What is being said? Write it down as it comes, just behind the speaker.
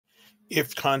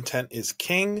If content is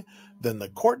king, then the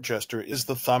court jester is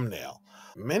the thumbnail.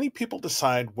 Many people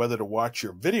decide whether to watch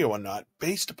your video or not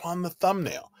based upon the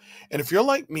thumbnail. And if you're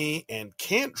like me and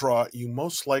can't draw, you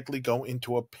most likely go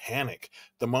into a panic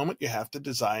the moment you have to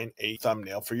design a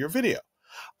thumbnail for your video.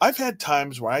 I've had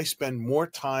times where I spend more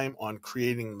time on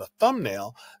creating the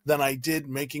thumbnail than I did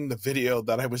making the video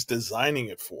that I was designing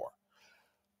it for.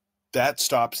 That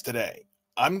stops today.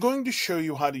 I'm going to show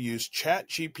you how to use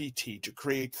ChatGPT to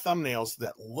create thumbnails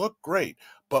that look great,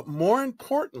 but more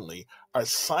importantly, are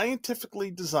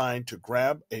scientifically designed to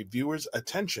grab a viewer's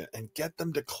attention and get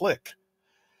them to click.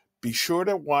 Be sure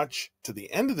to watch to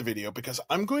the end of the video because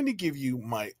I'm going to give you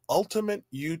my ultimate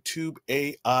YouTube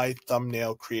AI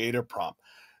thumbnail creator prompt.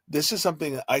 This is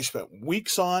something that I spent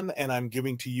weeks on and I'm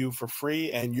giving to you for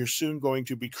free, and you're soon going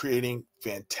to be creating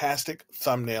fantastic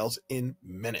thumbnails in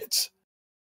minutes.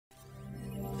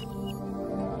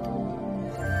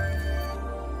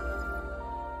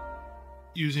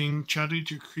 Using ChatGPT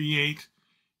to create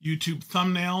YouTube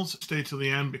thumbnails. Stay till the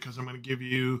end because I'm going to give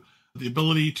you the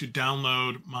ability to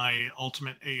download my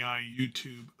ultimate AI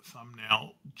YouTube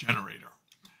thumbnail generator.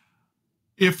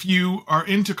 If you are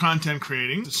into content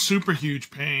creating, the super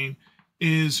huge pain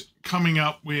is coming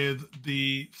up with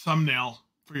the thumbnail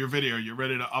for your video. You're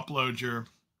ready to upload your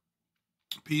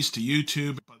piece to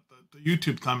YouTube, but the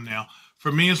YouTube thumbnail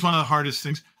for me is one of the hardest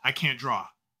things. I can't draw,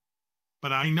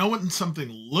 but I know when something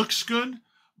looks good,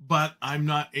 but I'm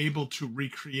not able to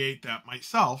recreate that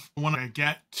myself. When I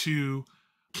get to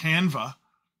Canva,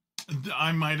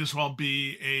 I might as well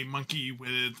be a monkey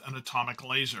with an atomic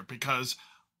laser because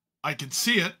I can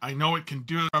see it. I know it can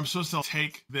do it. I'm supposed to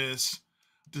take this,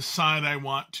 decide I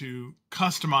want to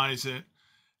customize it.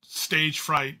 Stage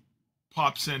fright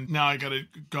pops in. Now I got to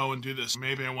go and do this.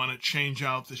 Maybe I want to change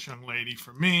out this young lady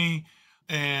for me.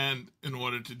 And in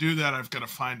order to do that, I've got to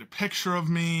find a picture of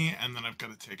me, and then I've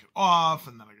got to take it off,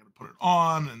 and then I got to put it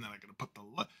on, and then I got to put the...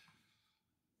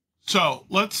 So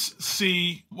let's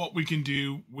see what we can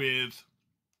do with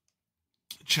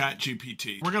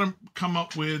ChatGPT. We're going to come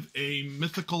up with a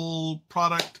mythical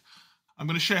product. I'm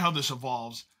going to show you how this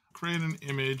evolves. Create an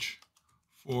image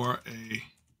for a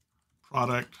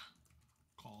product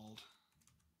called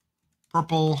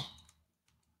Purple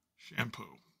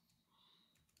Shampoo.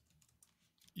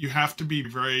 You have to be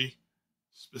very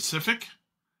specific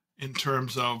in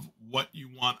terms of what you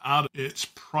want out of it. It's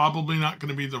probably not going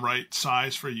to be the right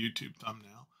size for a YouTube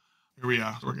thumbnail. Here we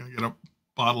are. We're going to get a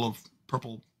bottle of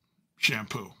purple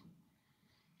shampoo.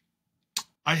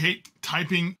 I hate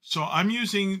typing, so I'm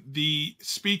using the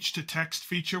speech to text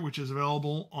feature, which is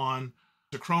available on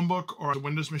the Chromebook or the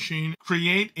Windows machine.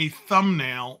 Create a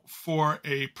thumbnail for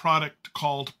a product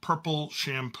called Purple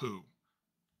Shampoo.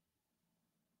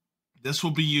 This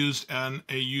will be used in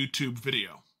a YouTube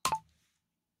video.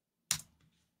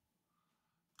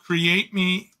 Create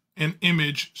me an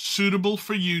image suitable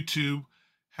for YouTube,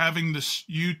 having this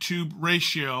YouTube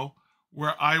ratio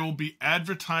where I will be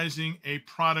advertising a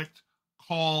product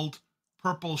called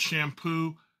Purple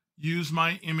Shampoo. Use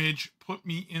my image, put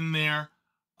me in there,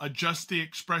 adjust the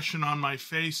expression on my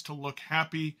face to look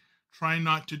happy. Try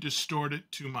not to distort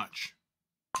it too much.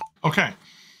 Okay.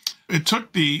 It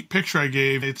took the picture I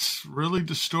gave, it's really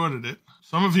distorted it.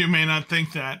 Some of you may not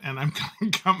think that, and I'm going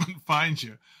to come and find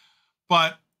you.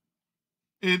 But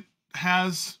it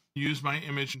has used my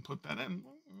image and put that in.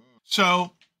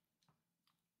 So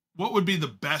what would be the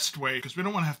best way? Because we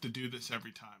don't want to have to do this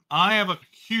every time. I have a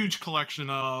huge collection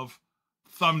of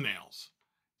thumbnails.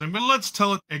 Let's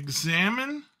tell it,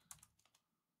 examine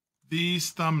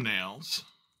these thumbnails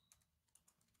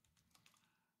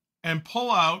and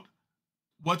pull out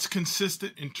what's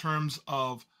consistent in terms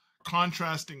of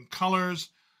contrasting colors,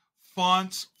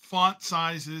 fonts, font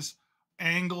sizes,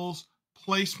 angles,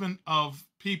 placement of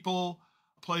people,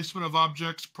 placement of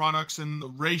objects, products, and the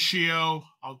ratio.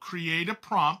 I'll create a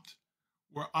prompt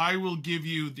where I will give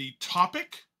you the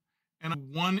topic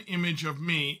and one image of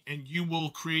me, and you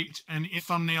will create a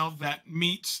thumbnail that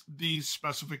meets these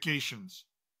specifications.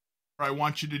 I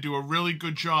want you to do a really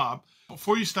good job.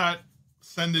 Before you start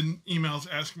sending emails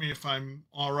asking me if I'm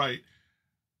all right,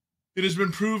 it has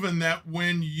been proven that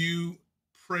when you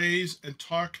praise and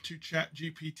talk to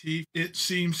ChatGPT, it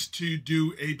seems to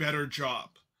do a better job.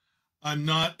 I'm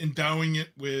not endowing it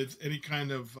with any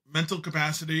kind of mental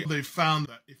capacity. They've found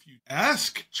that if you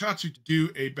ask ChatGPT to do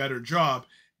a better job,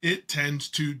 it tends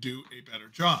to do a better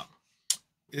job.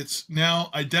 It's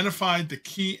now identified the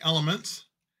key elements.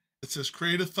 It says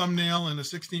create a thumbnail in a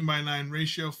 16:9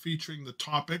 ratio featuring the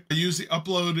topic. I use the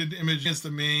uploaded image as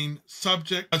the main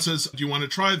subject. It says, do you want to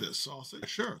try this? So I'll say,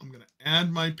 sure. I'm going to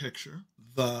add my picture.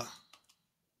 The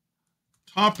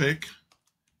topic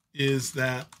is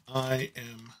that I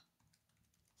am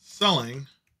selling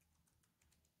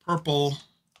purple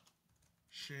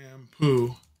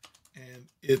shampoo, and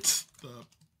it's the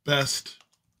best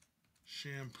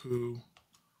shampoo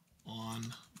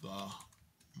on the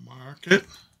market.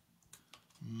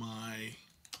 My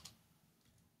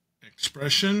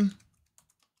expression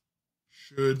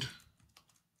should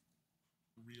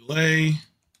relay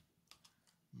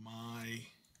my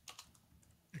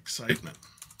excitement.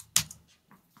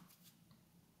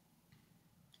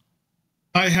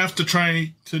 I have to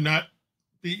try to not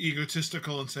be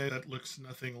egotistical and say that looks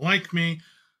nothing like me,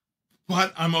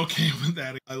 but I'm okay with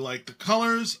that. I like the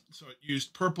colors, so it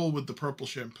used purple with the purple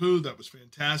shampoo. That was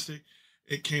fantastic.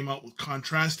 It came out with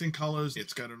contrasting colors.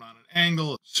 It's got it on an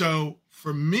angle. So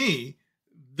for me,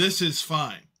 this is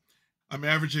fine. I'm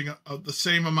averaging the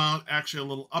same amount, actually a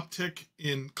little uptick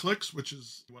in clicks, which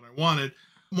is what I wanted.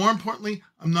 More importantly,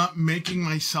 I'm not making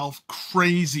myself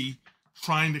crazy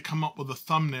trying to come up with a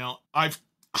thumbnail. I've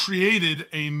created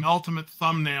an ultimate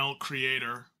thumbnail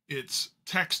creator. It's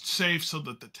text safe so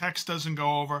that the text doesn't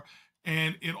go over,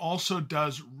 and it also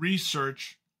does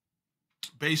research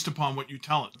based upon what you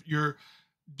tell it. If you're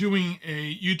doing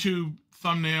a YouTube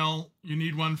thumbnail, you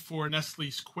need one for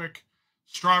Nestle's Quick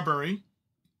Strawberry,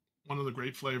 one of the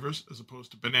great flavors, as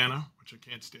opposed to banana, which I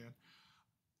can't stand.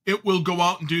 It will go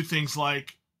out and do things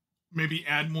like maybe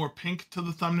add more pink to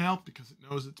the thumbnail because it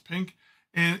knows it's pink.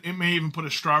 And it may even put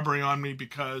a strawberry on me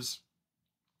because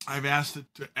I've asked it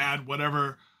to add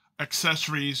whatever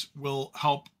accessories will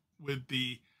help with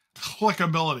the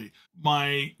clickability.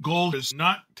 My goal is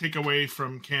not take away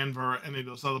from Canva or any of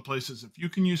those other places. If you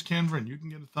can use Canva and you can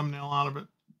get a thumbnail out of it,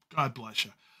 God bless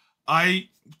you. I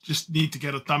just need to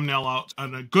get a thumbnail out,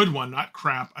 and a good one, not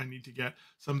crap. I need to get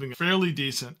something fairly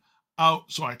decent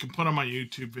out so I can put on my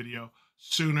YouTube video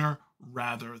sooner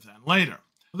rather than later.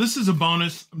 This is a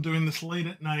bonus. I'm doing this late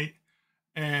at night,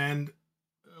 and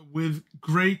with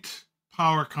great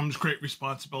power comes great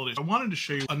responsibility. I wanted to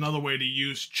show you another way to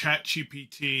use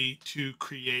ChatGPT to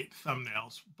create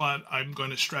thumbnails, but I'm going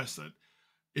to stress that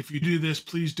if you do this,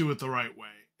 please do it the right way.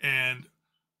 And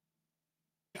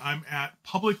I'm at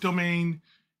public domain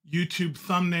YouTube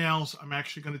thumbnails. I'm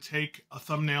actually going to take a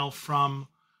thumbnail from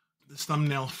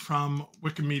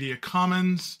Wikimedia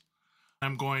Commons.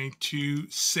 I'm going to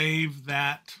save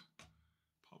that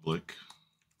public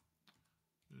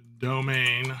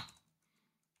domain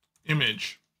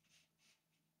image.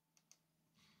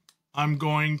 I'm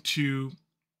going to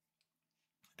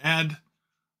add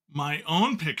my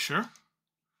own picture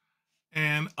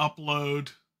and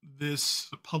upload this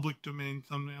public domain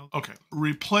thumbnail. Okay,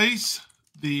 replace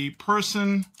the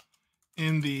person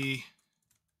in the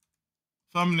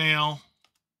thumbnail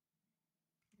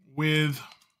with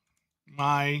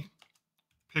my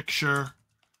picture.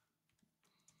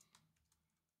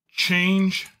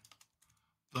 Change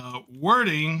the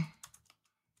wording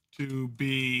to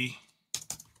be,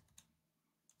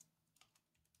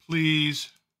 please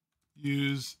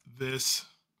use this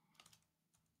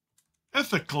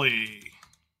ethically.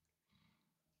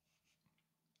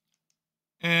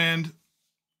 And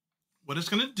what it's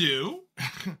going to do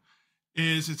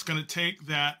is it's going to take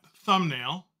that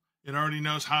thumbnail. It already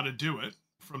knows how to do it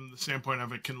from the standpoint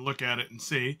of it can look at it and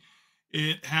see.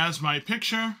 It has my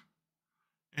picture,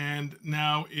 and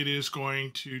now it is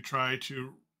going to try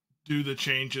to do the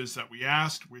changes that we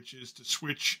asked, which is to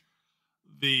switch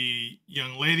the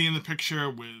young lady in the picture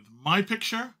with my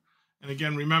picture. And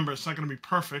again, remember, it's not going to be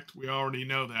perfect. We already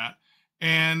know that.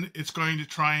 And it's going to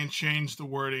try and change the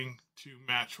wording to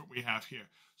match what we have here.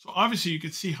 So obviously you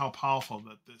can see how powerful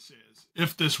that this is.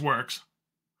 If this works,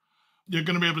 you're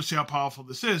going to be able to see how powerful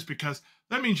this is, because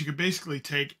that means you could basically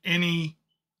take any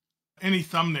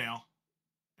thumbnail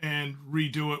and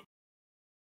redo it.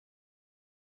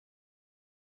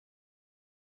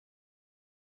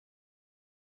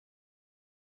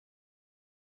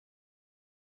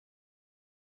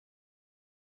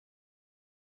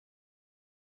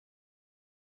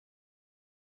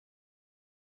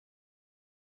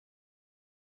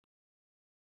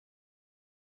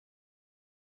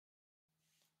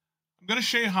 I'm going to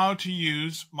show you how to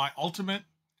use my ultimate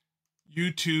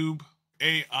YouTube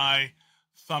AI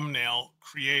thumbnail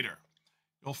creator.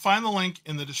 You'll find the link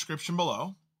in the description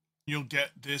below. You'll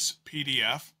get this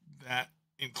PDF that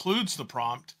includes the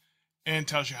prompt and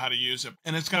tells you how to use it.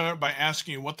 And it's going to start by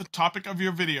asking you what the topic of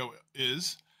your video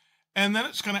is. And then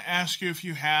it's going to ask you if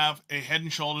you have a head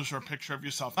and shoulders or a picture of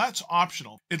yourself. That's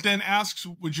optional. It then asks,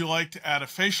 would you like to add a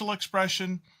facial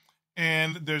expression?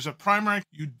 And there's a primary.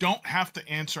 You don't have to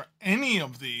answer any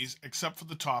of these except for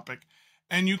the topic.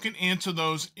 and you can answer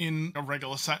those in a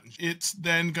regular sentence. It's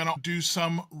then going to do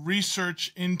some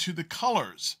research into the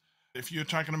colors. If you're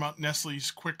talking about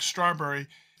Nestle's Quick Strawberry,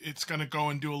 it's going to go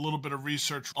and do a little bit of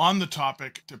research on the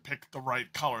topic to pick the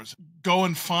right colors. Go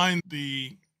and find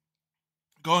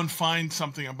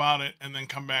something about it and then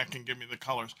come back and give me the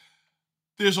colors.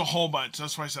 There's a whole bunch.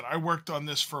 That's why I said I worked on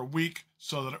this for a week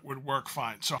so that it would work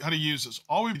fine. So how to use this?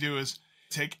 All we do is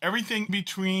take everything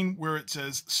between where it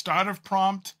says start of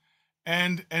prompt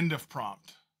and end of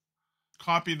prompt.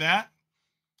 Copy that.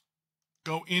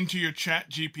 Go into your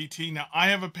ChatGPT. Now, I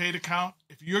have a paid account.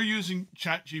 If you're using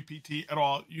ChatGPT at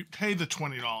all, you pay the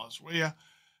 $20, will you?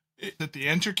 Hit the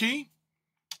enter key,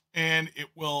 and it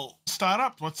will start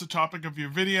up. What's the topic of your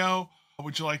video?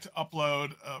 Would you like to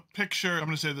upload a picture? I'm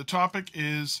going to say the topic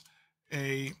is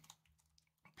a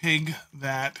pig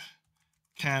that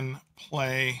can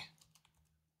play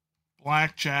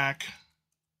blackjack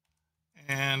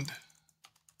and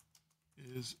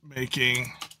is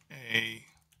making a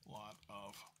lot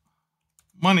of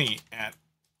money at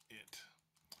it.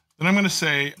 Then I'm going to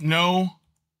say no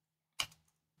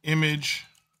image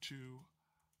to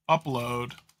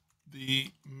upload.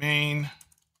 The main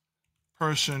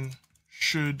person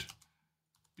should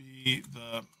be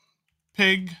the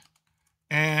pig,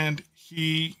 and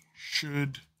he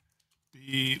should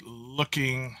be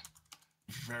looking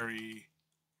very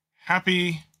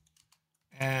happy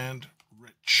and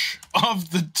rich.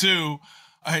 Of the two,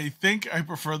 I think I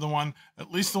prefer the one,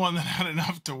 at least the one that had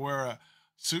enough to wear a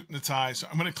suit and a tie. So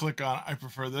I'm going to click on I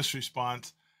prefer this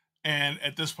response. And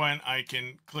at this point, I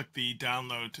can click the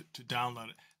download to download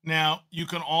it. Now, you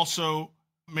can also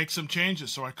make some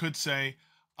changes. So I could say,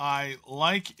 I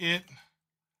like it,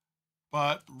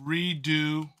 but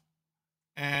redo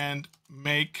and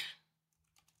make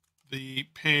the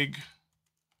pig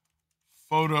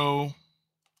photo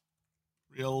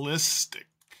realistic.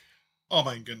 Oh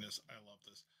my goodness, I love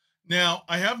this. Now,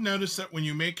 I have noticed that when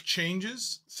you make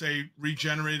changes, say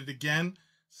regenerate it again,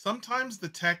 sometimes the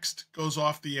text goes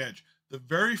off the edge. The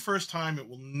very first time it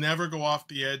will never go off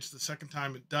the edge. The second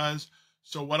time it does.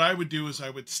 So what I would do is I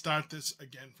would start this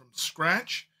again from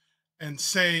scratch and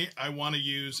say I want to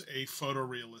use a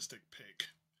photorealistic pig.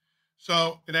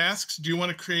 So it asks, do you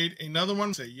want to create another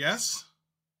one? Say yes.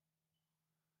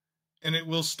 And it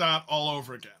will start all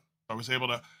over again. I was able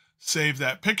to save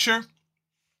that picture.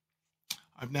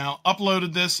 I've now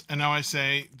uploaded this, and now I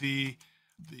say the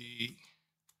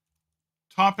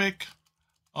topic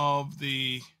of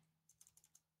the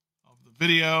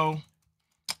video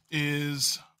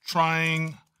is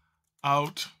trying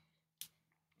out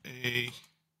a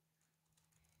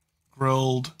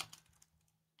grilled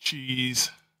cheese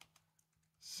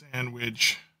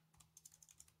sandwich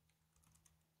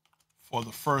for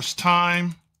the first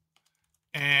time,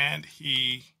 and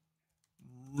he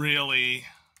really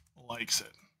likes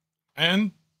it.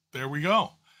 And there we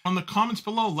go. On the comments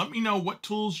below, let me know what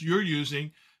tools you're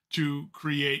using to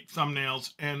create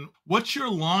thumbnails and what's your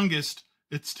longest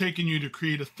it's taken you to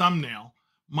create a thumbnail.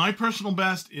 My personal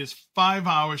best is 5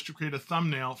 hours to create a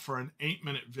thumbnail for an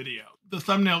 8-minute video. The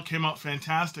thumbnail came out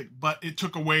fantastic, but it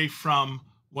took away from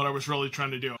what I was really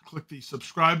trying to do. Click the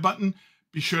subscribe button.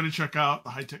 Be sure to check out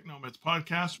the TheHiTechNomads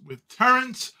podcast with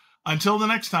Terrence. Until the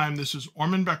next time, this is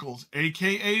Orman Beckles,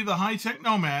 aka the HiTech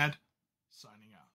Nomad,